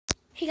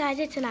Hey guys,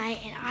 it's Anaya,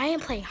 and I am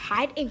playing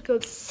hide and go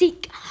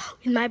seek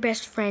with my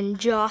best friend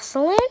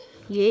Jocelyn.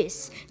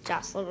 Yes,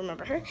 Jocelyn,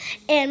 remember her?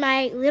 And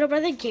my little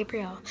brother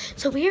Gabriel.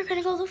 So we are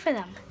gonna go look for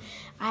them.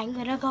 I'm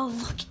gonna go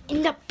look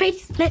in the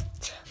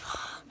basement.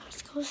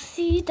 Let's go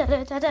see. Da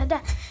da da da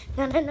da.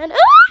 No no no no.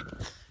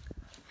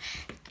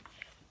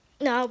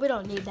 No, we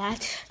don't need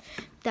that.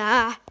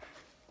 Da.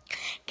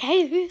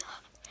 Okay.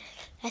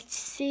 Let's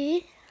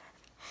see.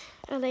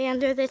 Are they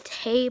under the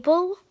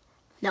table?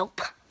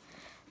 Nope.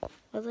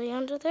 Are they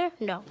under there?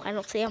 No, I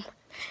don't see them.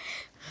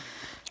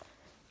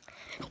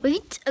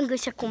 Wait, I'm gonna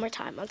check one more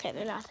time. Okay,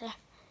 they're not there.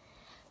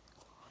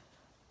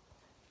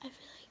 I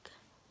feel like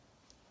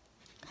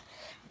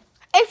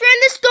if you're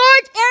in the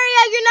storage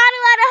area, you're not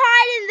allowed to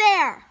hide in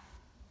there.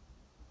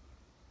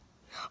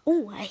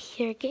 Oh, I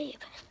hear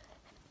Gabe.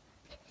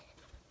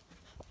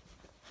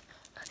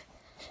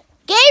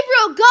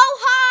 Gabriel, go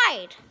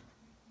hide.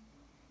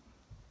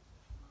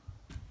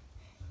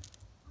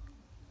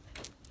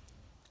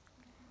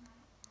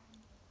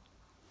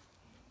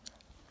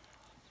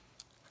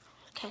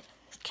 Okay,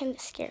 it's kind of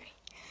scary.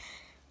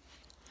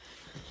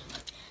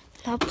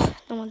 Nope,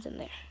 no one's in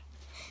there.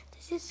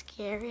 This is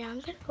scary. I'm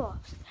gonna go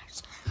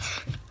upstairs.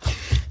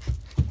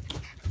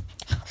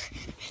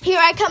 Here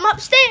I come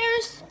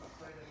upstairs.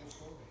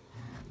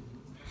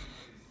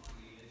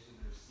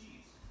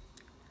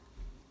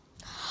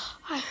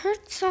 I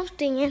heard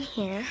something in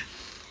here.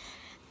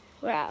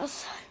 It's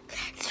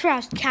where I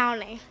was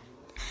counting.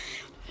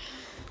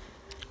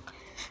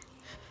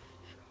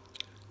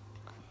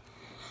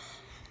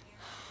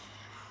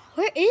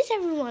 Where is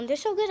everyone? They're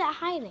so good at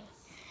hiding.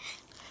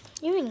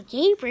 Even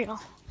Gabriel.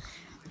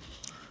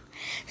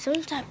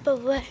 Some type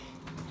of way.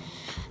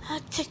 I'll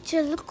take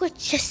you, look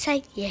what you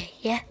say. Yeah,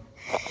 yeah.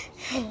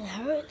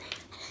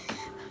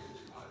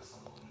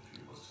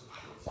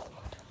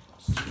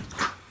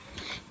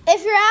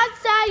 If you're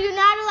outside, you're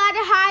not allowed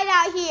to hide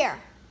out here.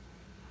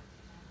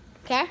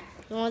 Okay?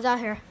 No one's out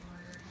here.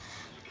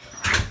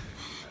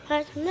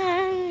 Like,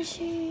 man,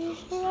 she's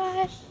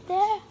right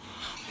there.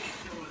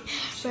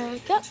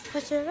 Break up,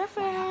 put your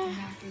friend.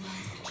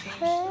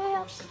 Pay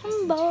up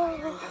some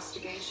boys.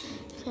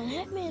 Can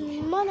hit me in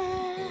the money.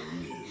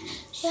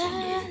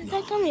 Yeah, I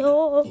think I'm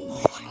yours.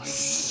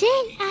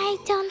 Sing, I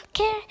don't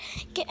care.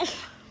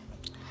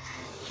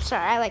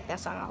 Sorry, I like that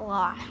song a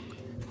lot.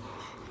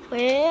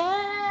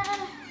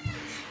 Well,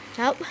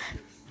 nope.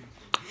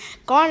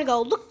 Gonna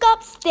go look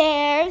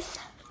upstairs.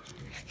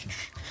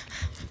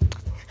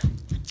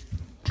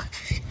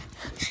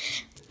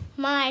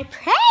 My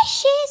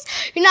precious.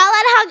 You're not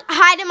allowed to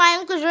hide in my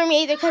uncle's room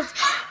either because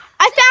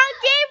I found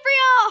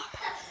Gabriel.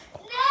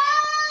 No!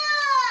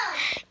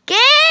 Gabe,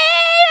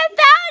 I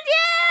found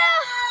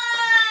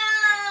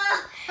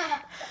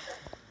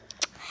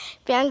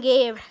you! Found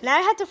Gabe. Now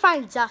I have to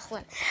find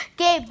Jocelyn.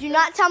 Gabe, do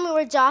not tell me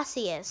where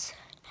Jossie is.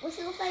 What's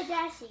it look like,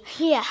 Jossie?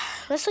 Yeah,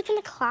 let's look in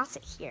the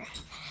closet here.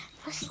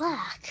 Let's look.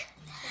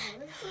 Yeah,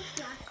 let's look,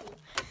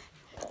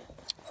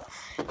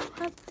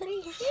 Jossie. 1,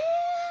 3.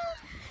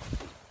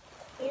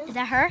 Is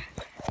that her?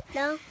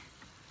 No.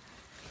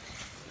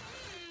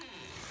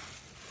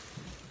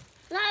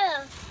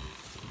 No.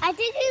 I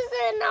think he's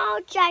in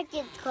our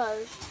jacket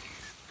clothes.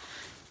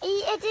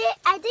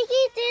 I think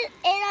he's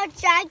in our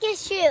jacket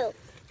shoe.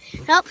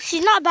 Nope,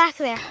 she's not back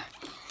there.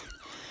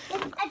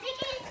 I think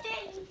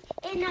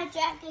he's in our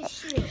jacket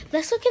shoe.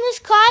 Let's look in this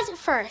closet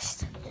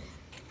first.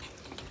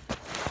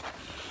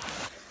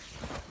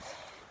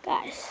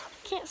 Guys,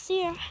 I can't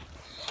see her.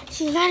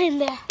 She's not in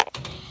there.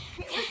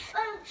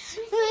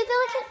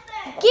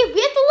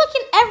 We have to look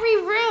in every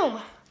room.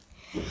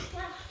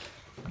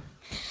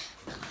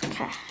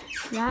 Okay,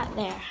 not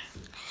there.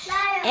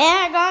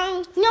 And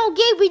no,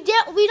 Gabe, we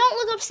don't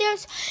look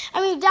upstairs.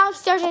 I mean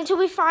downstairs until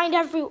we find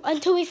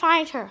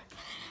her.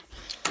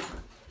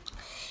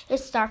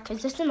 It's dark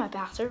because this is my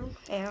bathroom,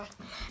 and I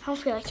don't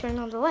feel like turning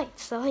on the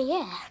lights. So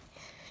yeah.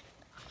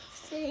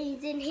 So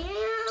he's in here.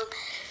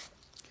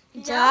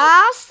 Jocelyn,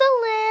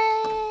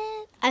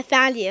 I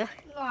found you.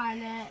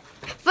 Darn it.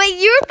 But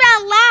you were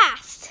found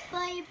last.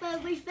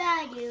 But we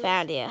found you.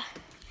 Found you.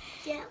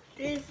 Yeah.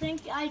 Do you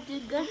think I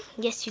did good?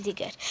 Yes, you did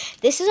good.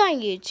 This is on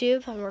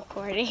YouTube. I'm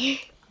recording. Yeah,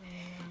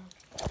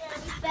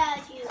 we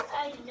found you.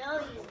 I know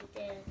you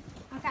did.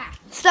 Okay.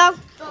 So,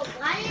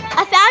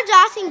 I found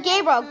Jocelyn and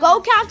Gabriel.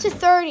 Go count to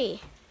 30.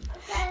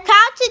 Okay.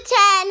 Count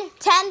to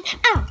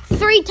 10,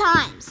 3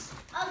 times.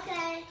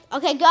 Okay.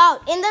 Okay, go.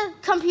 In the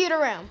computer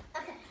room.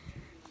 Okay.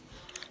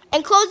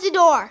 And close the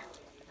door.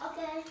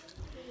 Okay.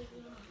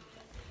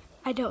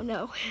 I don't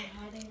know.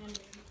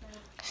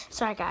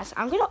 Sorry guys,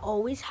 I'm gonna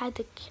always have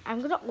the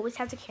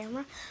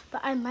camera,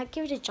 but I might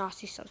give it to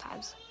Jossie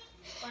sometimes.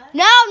 What?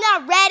 No,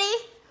 not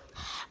ready.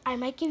 I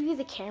might give you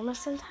the camera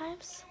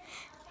sometimes.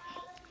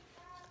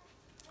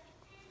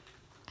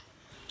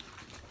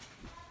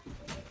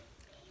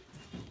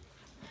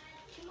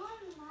 Come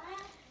on,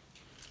 Maya.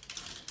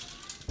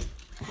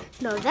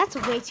 No, that's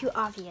way too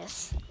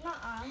obvious.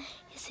 Nuh-uh.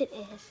 Yes, it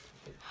is.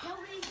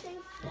 Nobody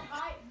thinks to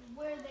hide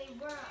where they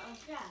were,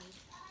 okay?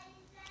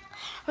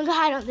 I'm gonna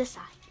hide on this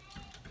side.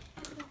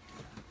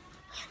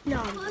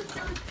 No.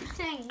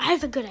 I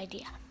have a good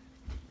idea.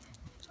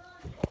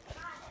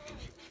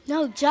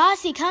 No,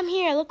 Jossie, come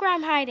here. Look where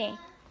I'm hiding.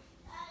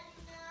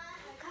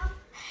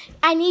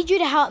 I need you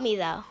to help me,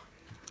 though.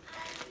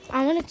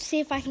 I want to see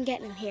if I can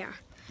get in here.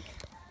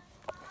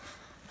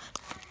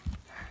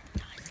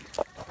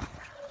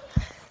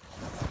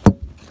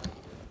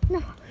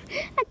 No,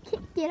 I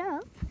can't get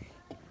up.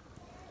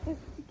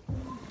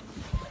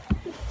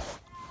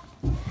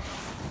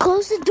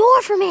 Close the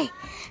door for me.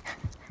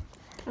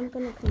 I'm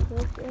gonna close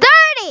it.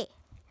 30!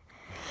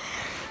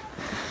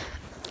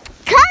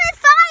 Come and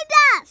find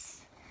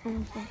us!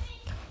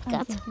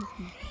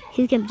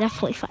 He's gonna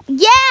definitely find.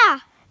 Yeah!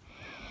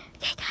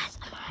 Okay, guys,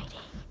 I'm hiding.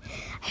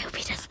 I hope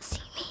he doesn't see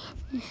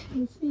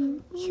me.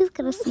 He's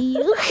gonna see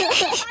you. I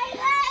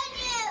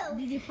love you.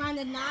 Did you find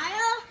the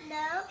Nile?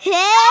 No.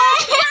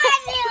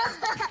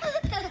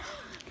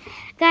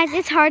 Guys,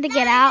 it's hard to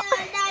get out.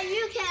 No,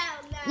 you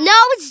count. No,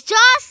 it's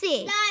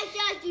Jossie. No,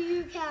 just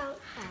you count.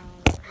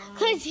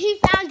 Because he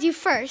found you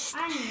first.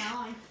 I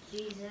know.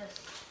 Jesus.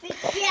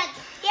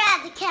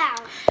 Yeah, the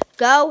count.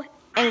 Go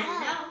and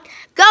No.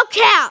 go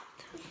count.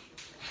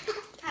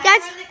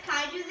 Guys, Can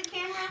I do the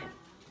camera?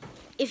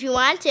 if you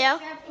want to. Yeah,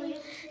 please.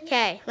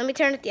 Okay, let me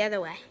turn it the other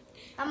way.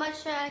 How much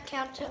should I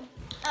count to?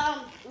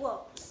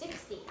 Well,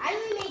 60. I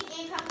only made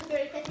game count to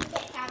 30 because you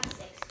can't count to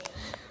 60.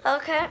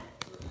 Okay.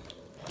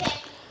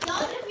 Okay, go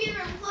to the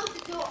computer and close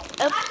the door.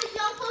 After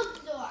don't close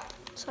the door.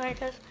 Sorry,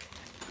 guys.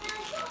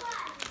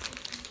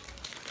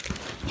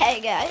 Hey,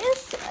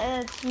 guys.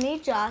 It's me,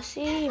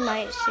 Jossie. You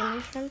might see me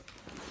from.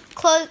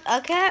 Close.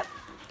 Okay.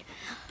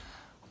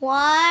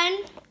 1,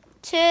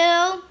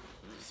 2,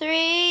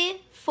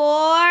 3,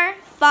 4,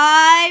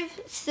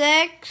 5,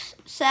 6,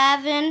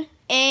 7,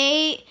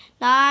 8,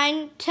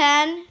 9,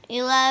 10,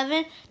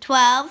 11,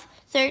 12,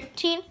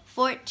 13,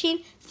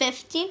 14,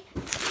 15.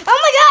 Oh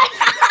my God!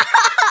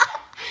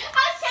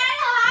 I was trying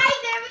to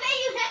hide there, but then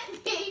you hit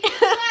me.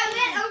 So I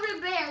went over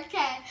there,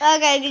 okay?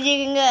 Okay, because you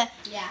can go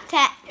Yeah.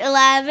 10,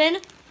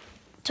 11,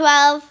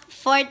 12,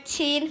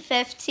 14,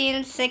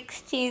 15,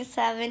 16,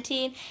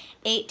 17,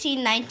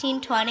 18,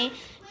 19, 20,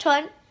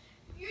 20.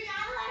 You're not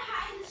allowed to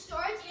hide in the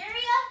storage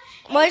area.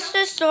 What's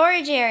the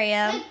storage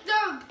area? Like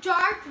the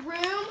dark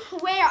room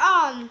where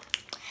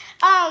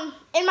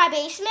in my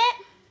basement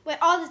where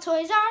all the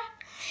toys are,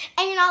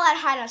 and you're not allowed to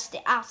hide on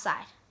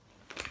outside.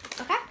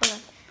 Okay?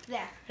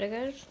 There. Pretty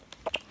good.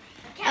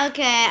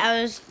 Okay,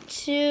 I was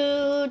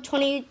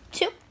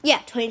 22. Yeah,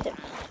 22.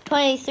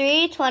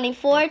 23,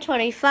 24,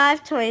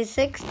 25,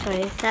 26,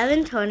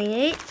 27,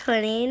 28,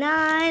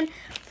 29,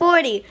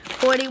 40,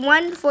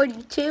 41,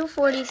 42,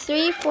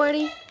 43, 40.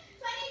 29,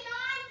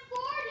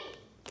 40.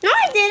 No,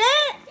 I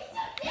didn't. Yes,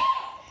 you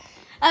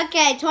did.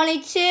 Okay,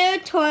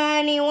 22,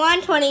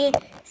 21,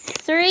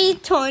 23,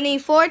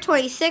 24,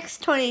 26,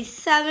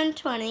 27,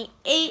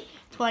 28,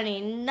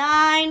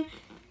 29,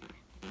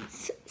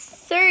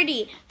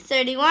 30,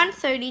 31,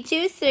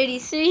 32,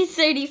 33,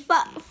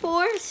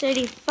 34,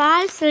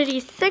 35,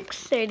 36,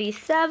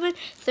 37,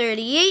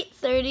 38,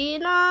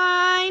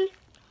 39,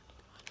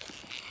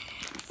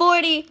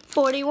 40,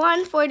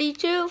 41,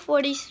 42,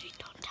 43,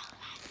 don't tell them.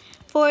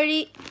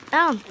 40,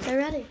 they're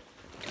ready.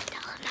 Don't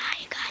tell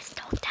Anaya, guys,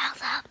 don't tell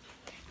them.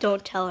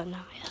 Don't tell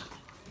Anaya.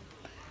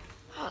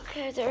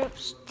 Okay, they're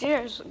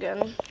upstairs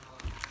again.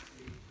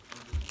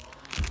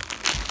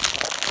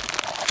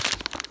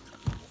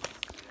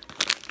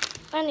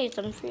 I need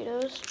some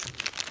Fritos.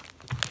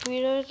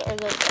 Fritos are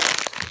the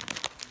best.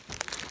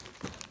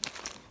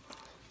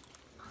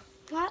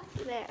 What?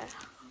 There.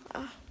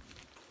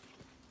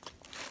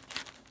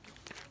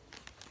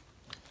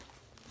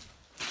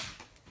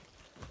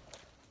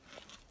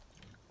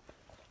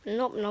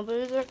 Nope, no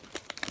burger.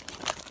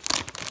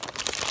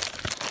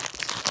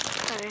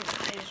 Sorry,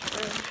 guys.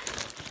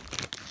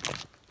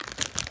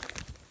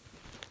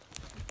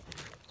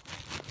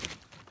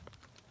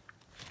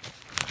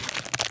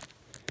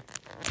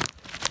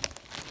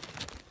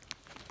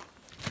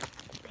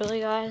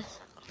 Really, guys?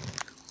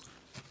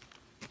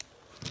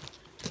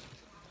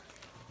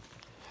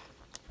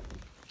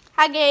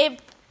 Hi, Gabe.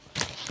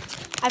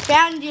 I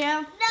found you.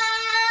 No!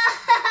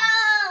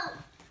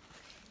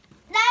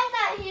 That's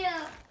not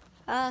here.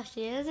 Oh,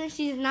 she isn't?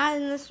 She's not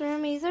in this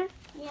room either?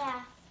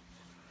 Yeah.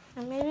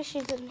 Or maybe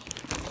she's in here.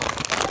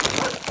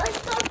 Let's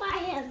go by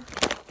him.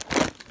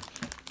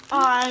 Oh,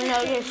 I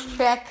know this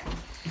trick.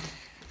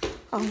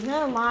 Oh,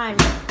 never mind.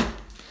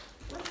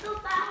 Let's go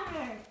by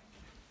her.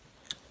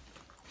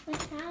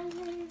 What's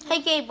happening?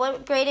 Hey, Gabe,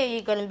 what grade are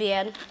you going to be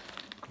in?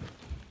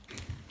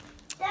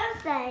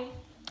 Thursday.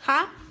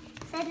 Huh?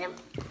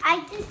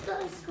 I just go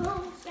to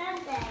school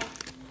Sunday.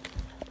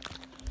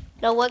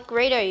 No, what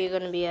grade are you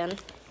going to be in?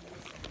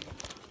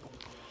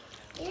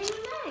 In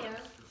there.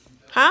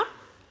 Huh?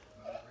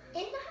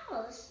 In the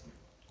house.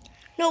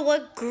 No,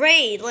 what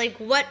grade? Like,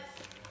 what?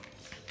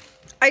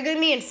 Are you going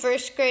to be in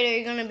first grade? Are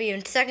you going to be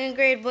in second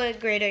grade? What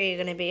grade are you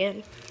going to be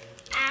in?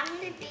 I'm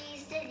going to be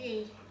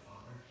city.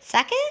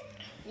 Second?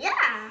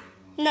 Yeah.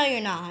 No,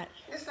 you're not.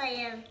 Yes, I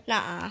am.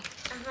 Nuh-uh.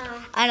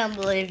 Uh-huh. I don't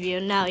believe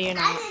you. No, you're I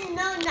not. didn't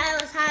know I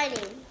was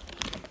hiding.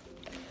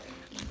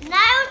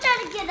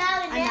 get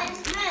out of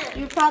this.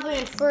 You're probably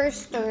in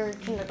first or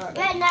kindergarten.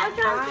 Yeah, now it's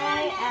on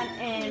I am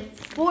in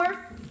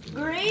 4th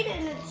grade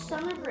and it's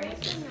summer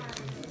break.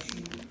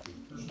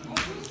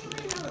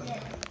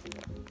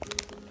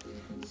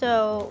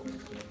 So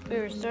we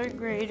were 3rd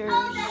graders.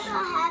 Oh, that's a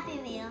Happy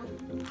Meal.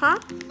 Huh?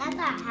 That's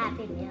a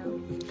Happy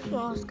Meal. Come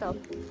on, let's go.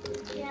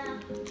 Yeah.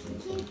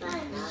 Keep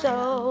finding out.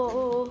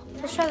 So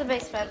let's try the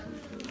basement.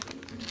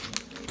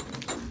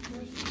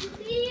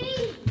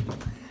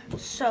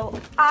 So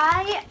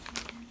I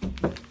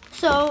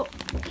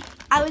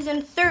was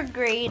in 3rd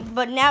grade,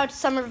 but now it's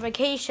summer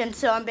vacation,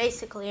 so I'm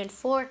basically in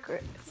 4th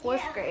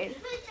grade.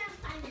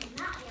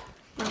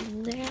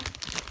 And there.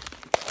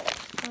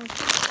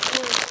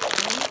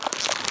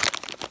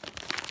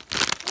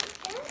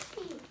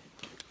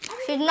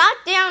 She's not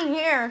down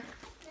here.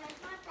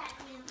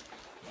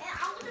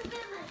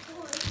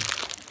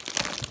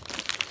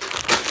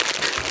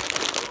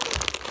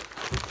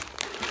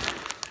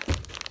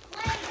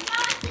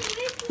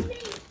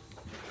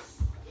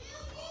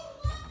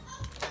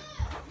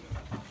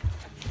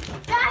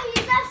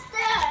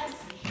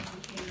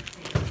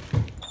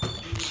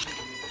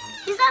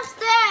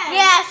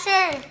 Yeah,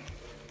 sure.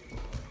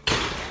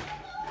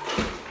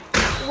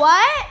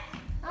 What?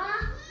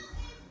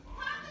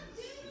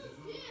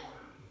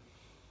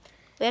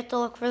 We have to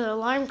look for the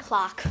alarm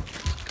clock.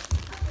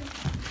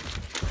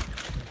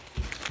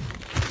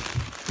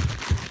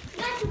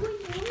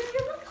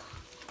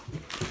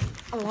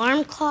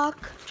 Alarm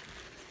clock.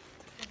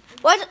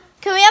 What?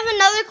 Can we have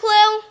another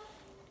clue?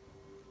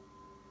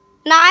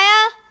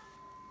 Naya?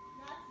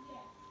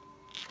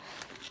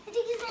 I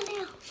think he's in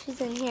there. She's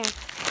in here.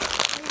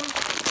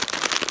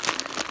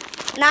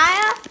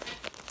 Naya?